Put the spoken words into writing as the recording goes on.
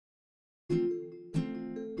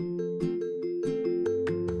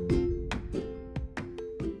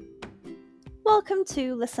Welcome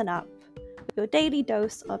to Listen Up, your daily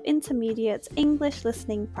dose of intermediate English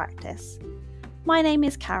listening practice. My name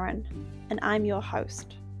is Karen, and I'm your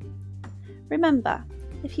host. Remember,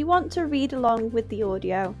 if you want to read along with the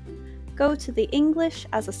audio, go to the English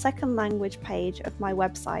as a Second Language page of my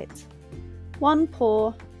website,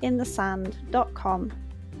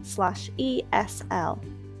 onepawinthesand.com/ESL.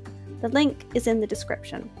 The link is in the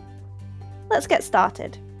description. Let's get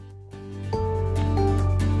started.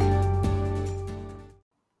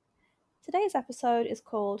 Today's episode is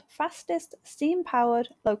called Fastest Steam-Powered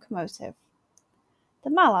Locomotive. The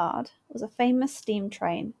Mallard was a famous steam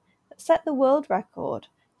train that set the world record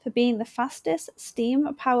for being the fastest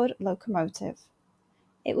steam-powered locomotive.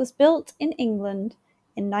 It was built in England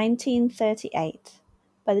in 1938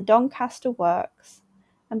 by the Doncaster Works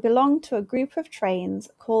and belonged to a group of trains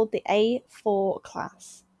called the A4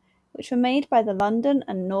 class, which were made by the London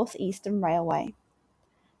and North Eastern Railway.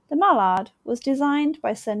 The Mallard was designed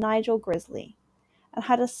by Sir Nigel Grizzly and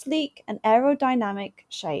had a sleek and aerodynamic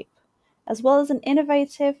shape, as well as an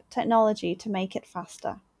innovative technology to make it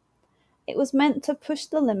faster. It was meant to push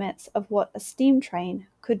the limits of what a steam train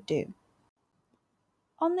could do.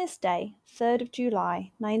 On this day, 3rd of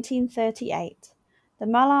July 1938, the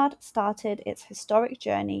Mallard started its historic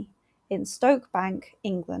journey in Stoke Bank,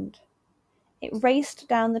 England. It raced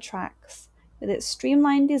down the tracks with its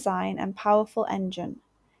streamlined design and powerful engine,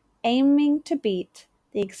 aiming to beat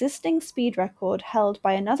the existing speed record held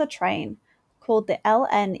by another train called the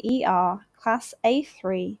LNER Class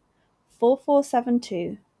A3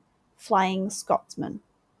 4472 Flying Scotsman.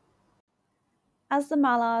 As the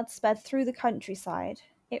Mallard sped through the countryside,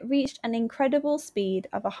 it reached an incredible speed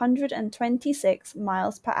of 126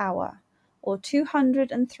 miles per hour, or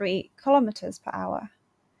 203 kilometers per hour.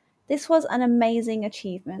 This was an amazing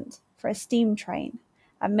achievement for a steam train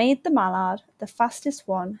and made the Mallard the fastest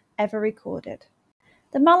one ever recorded.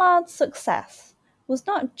 The Mallard's success was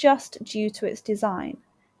not just due to its design,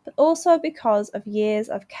 but also because of years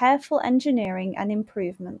of careful engineering and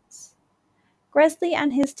improvements. Grizzly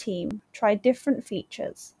and his team tried different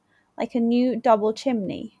features, like a new double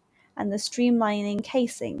chimney and the streamlining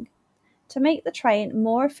casing, to make the train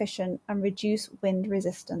more efficient and reduce wind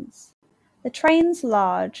resistance. The train's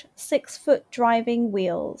large 6-foot driving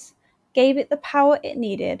wheels gave it the power it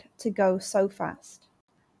needed to go so fast.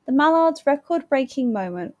 The Mallard's record-breaking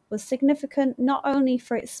moment was significant not only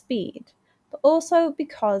for its speed, but also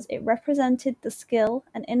because it represented the skill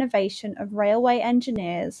and innovation of railway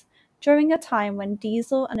engineers during a time when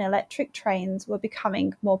diesel and electric trains were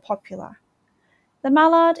becoming more popular. The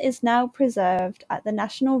Mallard is now preserved at the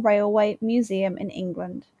National Railway Museum in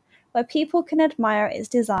England, where people can admire its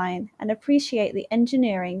design and appreciate the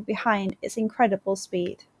engineering behind its incredible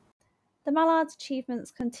speed. The Mallard's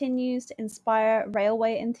achievements continues to inspire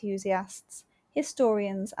railway enthusiasts,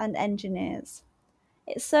 historians and engineers.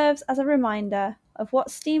 It serves as a reminder of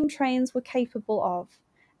what steam trains were capable of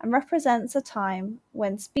and represents a time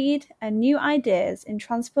when speed and new ideas in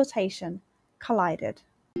transportation collided.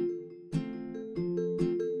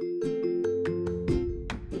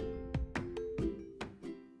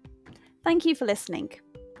 Thank you for listening.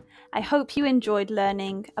 I hope you enjoyed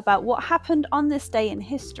learning about what happened on this day in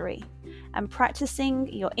history and practicing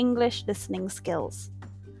your English listening skills.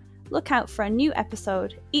 Look out for a new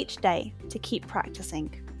episode each day to keep practicing.